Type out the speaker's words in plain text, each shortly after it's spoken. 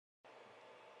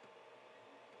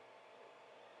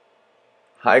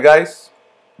Hi guys,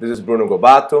 this is Bruno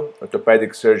Gobato,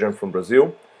 orthopedic surgeon from Brazil,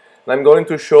 and I'm going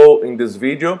to show in this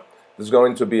video, this is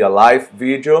going to be a live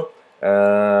video,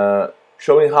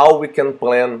 showing how we can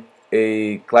plan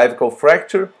a clavicle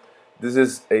fracture. This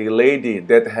is a lady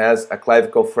that has a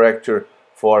clavicle fracture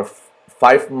for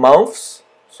 5 months,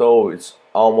 so it's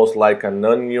almost like a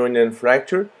non-union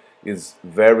fracture, it's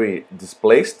very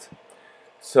displaced.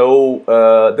 So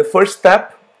the first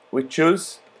step we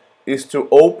choose is to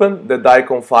open the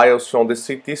DICOM files from the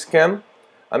CT scan.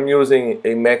 I'm using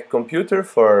a Mac computer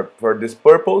for this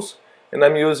purpose, and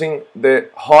I'm using the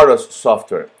Horus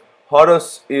software.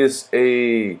 Horus is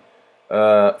a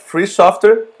free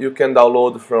software you can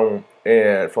download from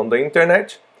the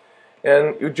internet,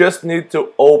 and you just need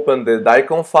to open the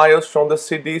DICOM files from the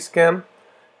CT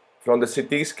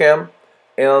scan,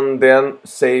 and then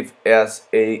save as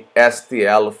a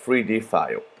STL 3D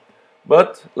file.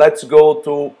 But let's go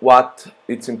to what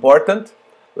it's important.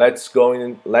 Let's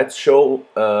show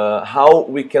how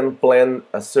we can plan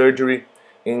a surgery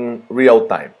in real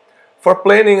time. For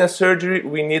planning a surgery,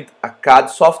 we need a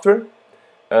CAD software.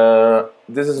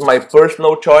 This is my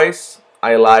personal choice.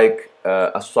 I like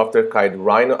a software called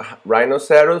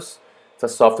Rhinoceros. It's a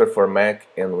software for Mac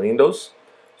and Windows.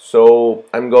 So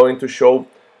I'm going to show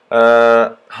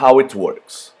how it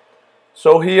works.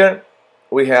 So here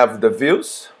we have the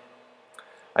views.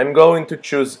 I'm going to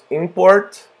choose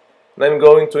import, and I'm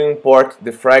going to import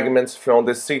the fragments from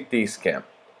the CT scan.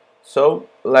 So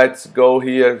let's go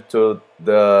here to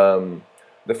the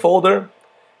folder.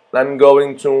 I'm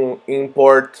going to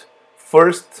import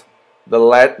first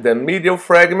the medial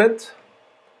fragment.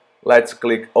 Let's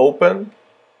click open,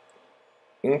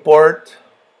 import.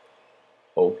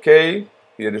 Okay,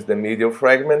 here is the medial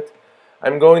fragment.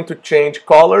 I'm going to change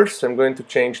colors. I'm going to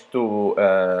change to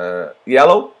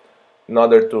yellow, in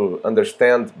order to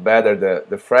understand better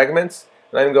the fragments.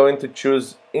 And I'm going to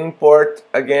choose import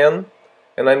again,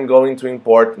 and I'm going to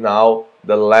import now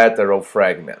the lateral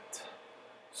fragment.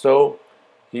 So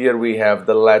here we have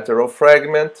the lateral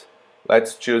fragment.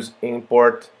 Let's choose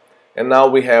import, and now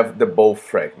we have the both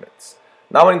fragments.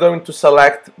 Now I'm going to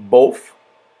select both,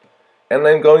 and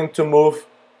I'm going to move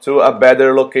to a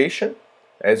better location.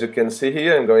 As you can see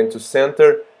here, I'm going to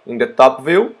center in the top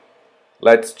view.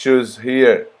 Let's choose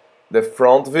here the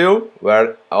front view,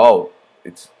 where, oh,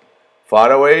 it's far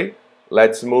away.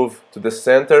 Let's move to the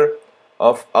center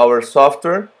of our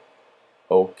software.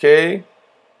 Okay,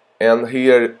 and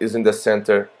here is in the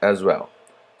center as well.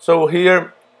 So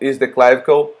here is the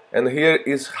clavicle, and here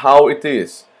is how it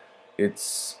is.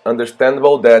 It's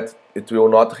understandable that it will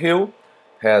not heal,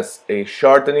 has a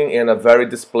shortening and a very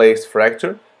displaced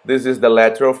fracture. This is the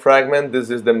lateral fragment, this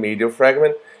is the medial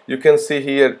fragment. You can see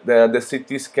here the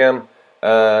CT scan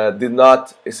did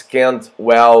not scan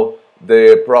well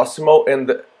the proximal and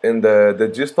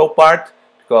the distal part,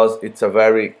 because it's a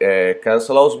very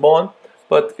cancellous bone,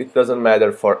 but it doesn't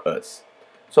matter for us.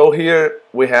 So here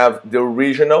we have the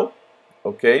original.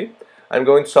 Okay, I'm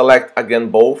going to select again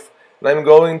both, and I'm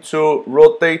going to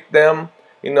rotate them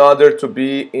in order to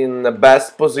be in the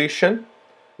best position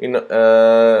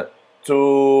to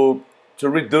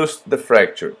reduce the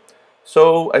fracture.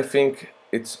 So I think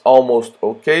it's almost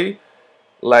okay.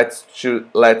 Let's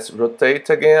rotate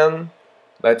again.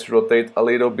 Let's rotate a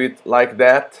little bit like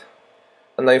that,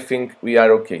 and I think we are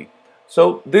okay.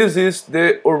 So this is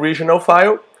the original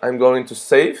file. I'm going to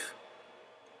save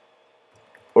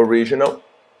original.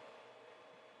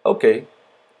 Okay,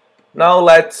 now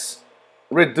let's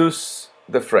reduce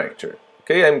the fracture.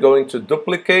 Okay, I'm going to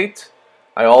duplicate.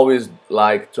 I always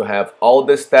like to have all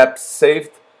the steps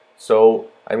saved,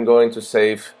 so I'm going to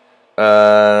save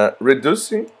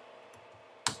reducing.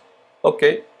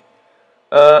 Okay,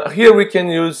 here we can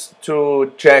use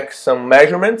to check some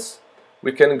measurements.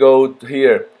 We can go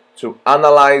here to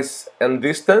analyze and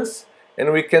distance,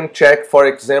 and we can check, for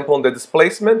example, the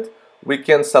displacement. We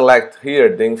can select here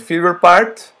the inferior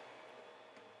part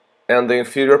and the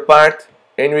inferior part,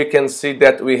 and we can see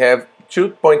that we have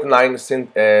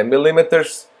 2.9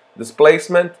 millimeters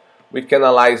displacement. We can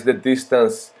analyze the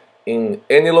distance in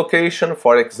any location,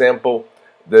 for example,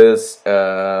 this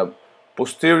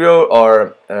posterior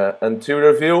or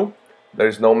anterior view, there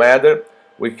is no matter.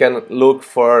 We can look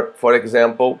for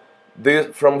example, this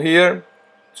from here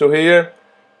to here,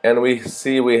 and we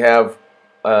see we have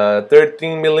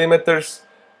 13 millimeters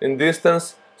in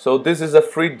distance. So this is a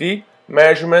 3D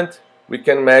measurement. We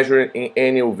can measure in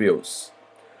any views.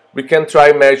 We can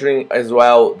try measuring as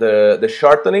well the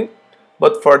shortening,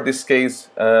 but for this case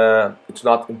it's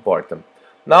not important.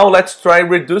 Now let's try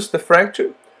reduce the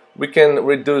fracture. We can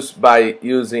reduce by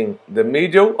using the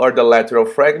medial or the lateral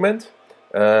fragment.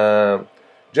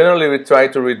 Generally we try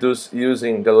to reduce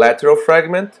using the lateral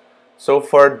fragment. So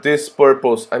for this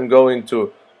purpose I'm going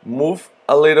to move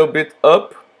a little bit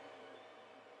up.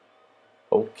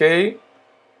 Okay,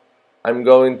 I'm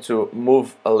going to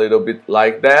move a little bit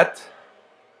like that.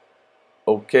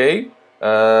 Okay,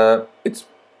 it's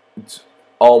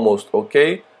almost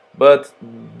okay, but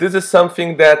this is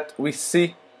something that we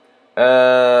see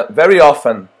very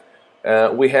often.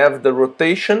 We have the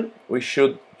rotation, we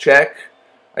should check.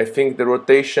 I think the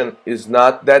rotation is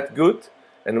not that good,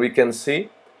 and we can see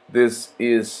this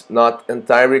is not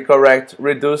entirely correct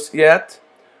reduce yet.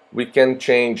 We can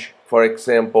change, for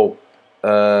example,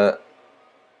 the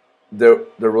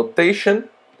rotation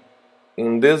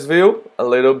in this view a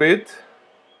little bit.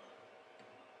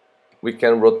 We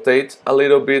can rotate a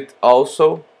little bit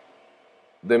also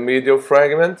the medial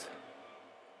fragment,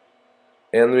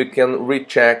 and we can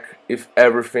recheck if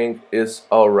everything is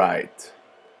alright.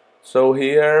 So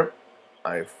here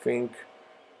I think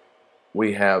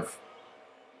we have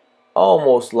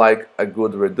almost like a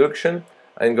good reduction.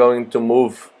 I'm going to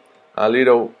move a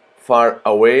little far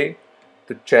away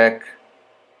to check.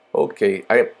 Okay,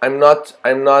 I'm not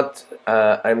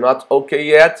okay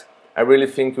yet. I really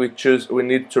think we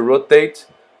need to rotate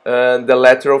the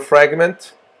lateral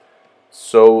fragment.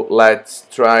 So let's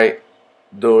try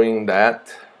doing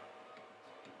that.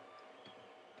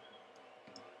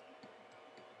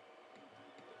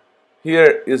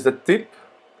 Here is the tip.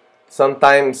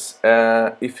 Sometimes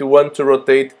if you want to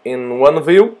rotate in one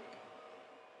view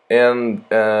and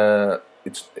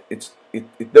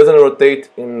it doesn't rotate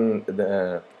in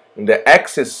the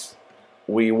axis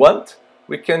we want,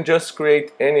 we can just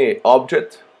create any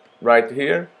object right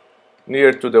here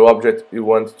near to the object you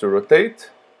want to rotate,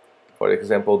 for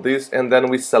example this, and then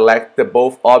we select the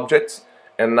both objects,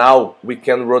 and now we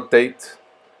can rotate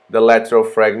the lateral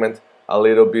fragment a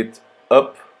little bit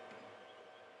up,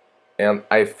 and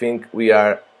I think we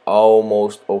are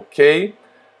almost okay.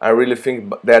 I really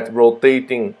think that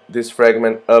rotating this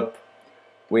fragment up,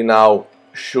 we now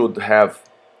should have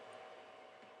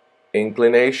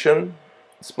inclination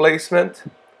displacement,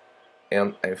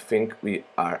 and I think we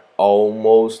are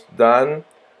almost done.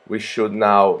 We should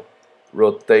now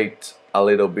rotate a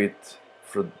little bit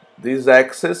through this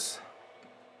axis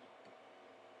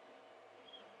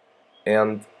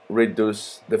and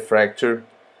reduce the fracture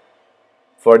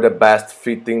for the best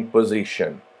fitting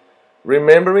position.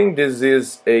 Remembering this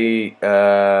is a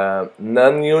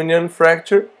non-union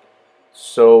fracture,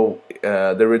 so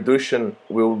the reduction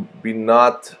will be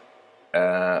not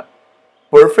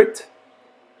perfect.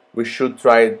 We should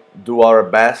try do our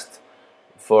best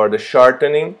for the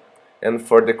shortening and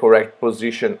for the correct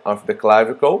position of the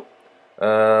clavicle.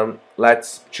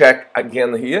 Let's check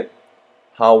again here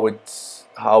how it's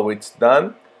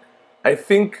done. I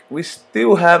think we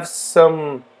still have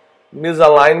some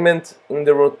misalignment in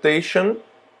the rotation.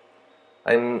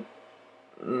 I'm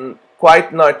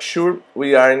quite not sure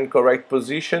we are in correct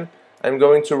position. I'm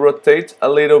going to rotate a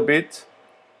little bit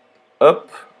up,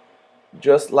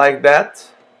 just like that.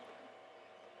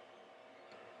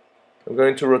 I'm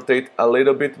going to rotate a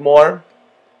little bit more.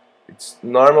 It's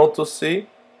normal to see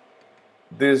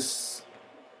this,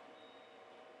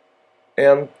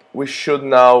 and we should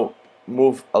now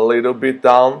move a little bit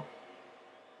down,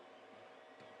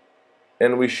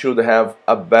 and we should have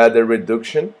a better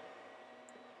reduction.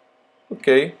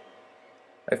 Okay,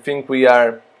 I think we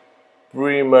are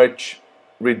pretty much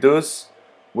reduced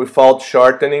without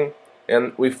shortening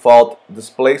and without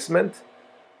displacement.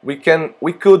 We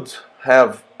could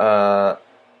have a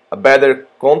better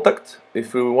contact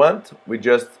if we want. We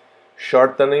just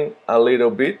shortening a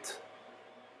little bit,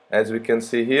 as we can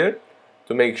see here,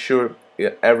 to make sure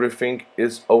everything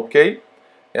is okay,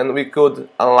 and we could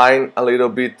align a little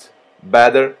bit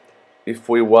better if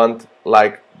we want,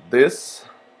 like this,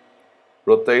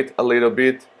 rotate a little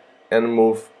bit and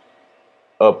move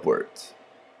upwards.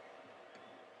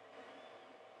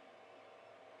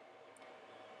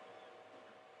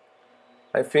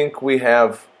 I think we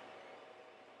have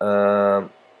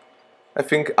I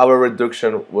think our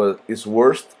reduction is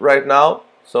worst right now,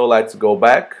 so let's go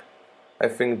back. I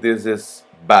think this is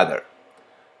better.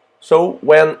 So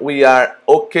when we are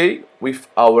okay with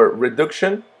our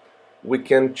reduction, we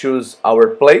can choose our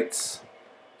plates.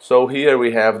 So here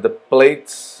we have the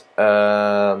plates,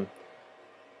 the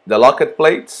locket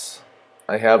plates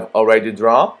I have already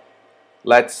drawn.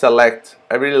 Let's select,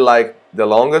 I really like the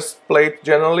longest plate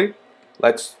generally.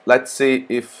 Let's see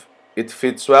if it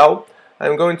fits well.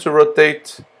 I'm going to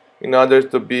rotate in order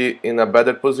to be in a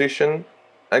better position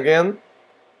again,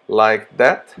 like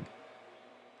that.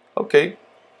 Okay,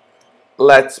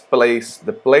 let's place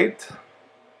the plate.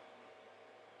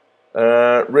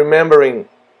 Remembering,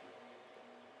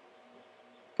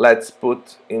 let's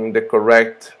put in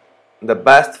the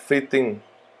best fitting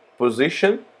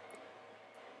position.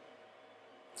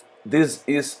 This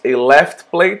is a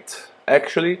left plate.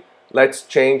 Actually, let's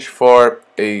change for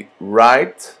a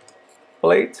right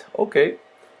plate. Okay,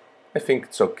 I think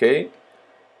it's okay.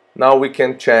 Now we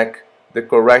can check the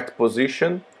correct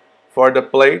position for the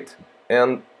plate,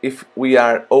 and if we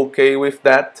are okay with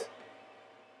that,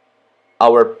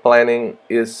 our planning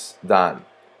is done.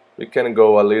 We can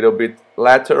go a little bit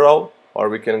lateral, or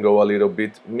we can go a little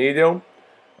bit medium.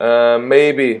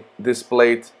 Maybe this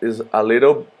plate is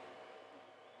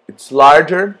it's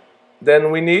larger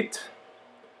than we need.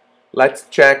 Let's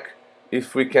check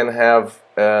if we can have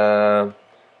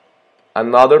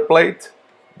another plate,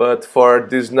 but for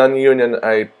this non-union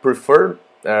I prefer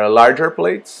larger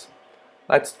plates.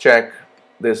 Let's check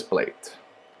this plate.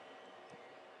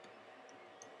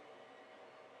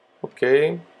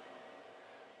 Okay,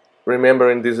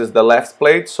 remembering this is the left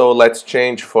plate, so let's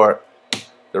change for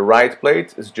the right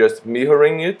plate. It's just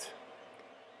mirroring it.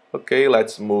 Okay,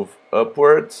 let's move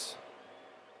upwards.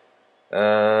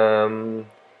 I'm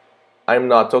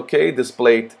not okay. This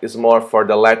plate is more for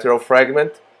the lateral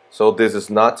fragment, so this is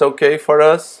not okay for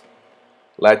us.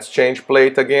 Let's change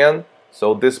plate again.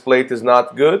 So this plate is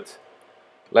not good.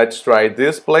 Let's try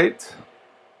this plate.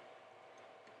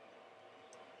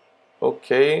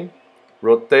 Okay,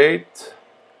 rotate.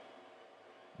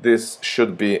 This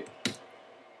should be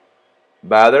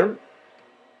better.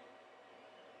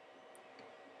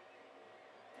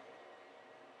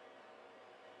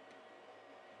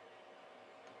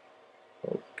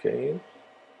 Okay,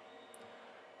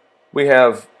 we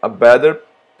have a better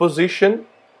position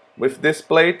with this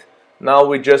plate. Now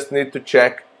we just need to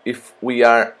check if we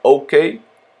are okay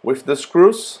with the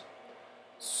screws.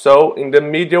 So in the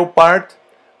medial part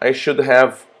I should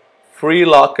have 3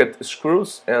 locked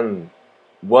screws and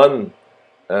 1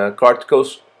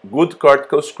 good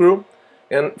cortical screw,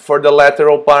 and for the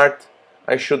lateral part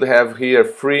I should have here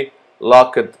 3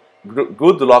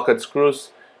 good locked screws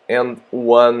and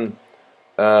 1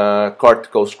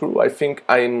 cortical screw. I think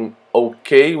I'm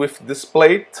okay with this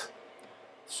plate,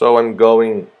 so I'm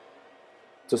going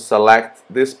to select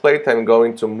this plate. I'm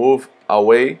going to move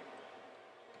away,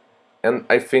 and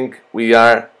I think we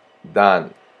are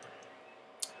done.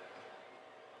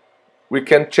 We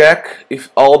can check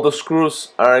if all the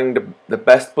screws are in the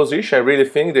best position. I really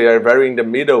think they are very in the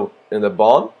middle in the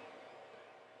bond.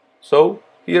 So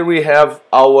here we have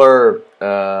our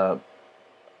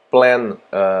plan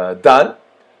done.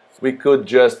 We could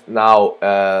just now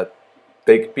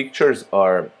take pictures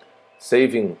or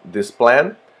saving this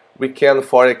plan. We can,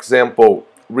 for example,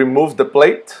 remove the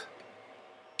plate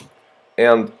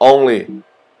and only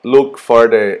look for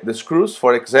the screws,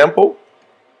 for example.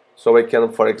 So I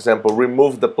can, for example,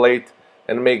 remove the plate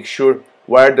and make sure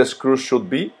where the screw should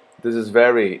be. This is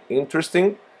very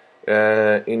interesting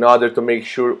in order to make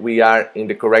sure we are in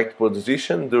the correct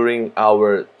position during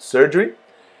our surgery.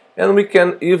 And we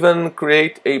can even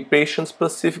create a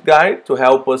patient-specific guide to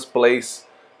help us place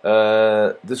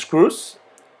the screws.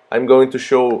 I'm going to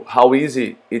show how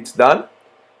easy it's done.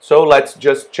 So let's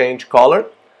just change color.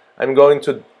 I'm going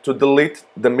to delete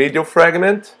the medial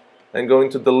fragment. I'm going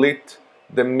to delete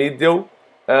the medial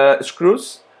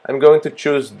screws. I'm going to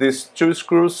choose these 2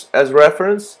 screws as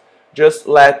reference. Just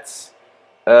let's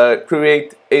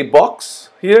create a box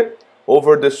here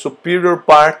over the superior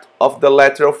part of the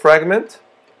lateral fragment.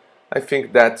 I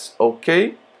think that's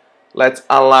okay. Let's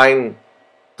align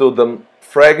to the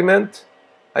fragment.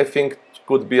 I think it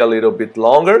could be a little bit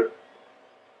longer.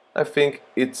 I think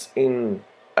it's in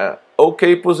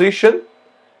okay position.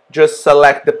 Just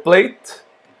select the plate,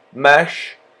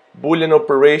 mesh, Boolean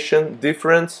operation,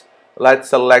 difference. Let's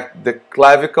select the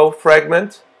clavicle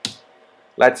fragment.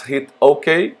 Let's hit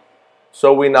OK.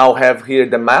 So we now have here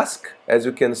the mask, as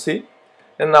you can see.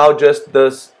 And now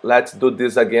let's do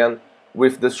this again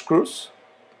with the screws.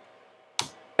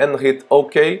 And hit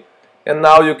OK. And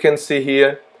now you can see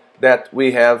here that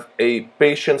we have a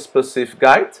patient-specific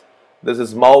guide. This is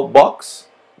a small box.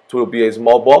 It will be a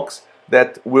small box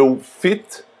that will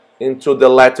fit into the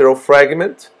lateral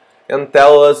fragment and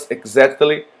tell us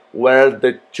exactly where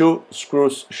the 2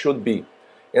 screws should be.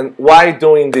 And why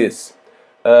doing this?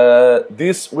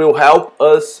 This will help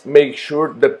us make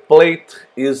sure the plate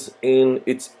is in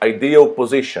its ideal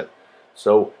position.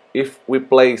 So if we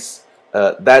place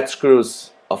that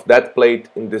screws of that plate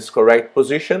in this correct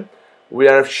position, we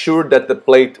are sure that the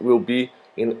plate will be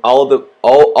in all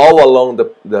along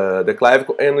the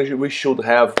clavicle, and we should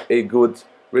have a good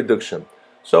reduction.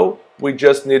 So we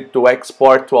just need to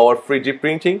export to our 3D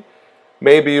printing.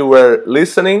 Maybe you were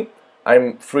listening.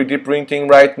 I'm 3D printing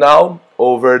right now.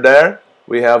 Over there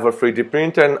we have a 3D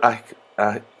printer and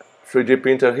a 3D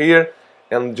printer here,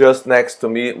 and just next to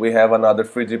me we have another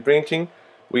 3D printing.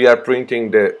 We are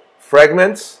printing the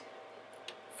fragments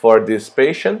for this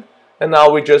patient, and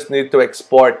now we just need to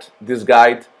export this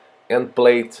guide and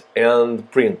plate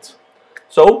and print.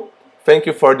 So thank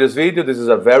you for this video. This is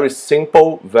a very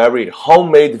simple, very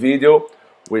homemade video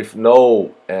with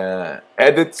no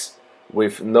edits,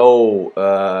 with no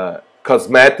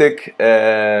cosmetic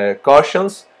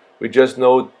cautions. We just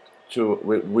would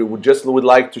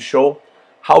like to show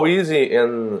how easy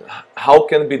and how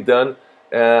can be done,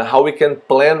 how we can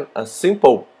plan a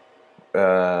simple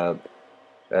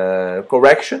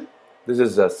correction. This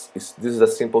is a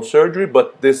simple surgery,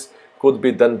 but this could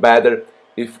be done better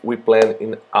if we plan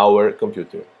in our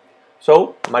computer.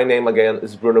 So my name again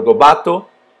is Bruno Gobato.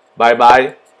 Bye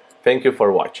bye. Thank you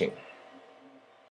for watching.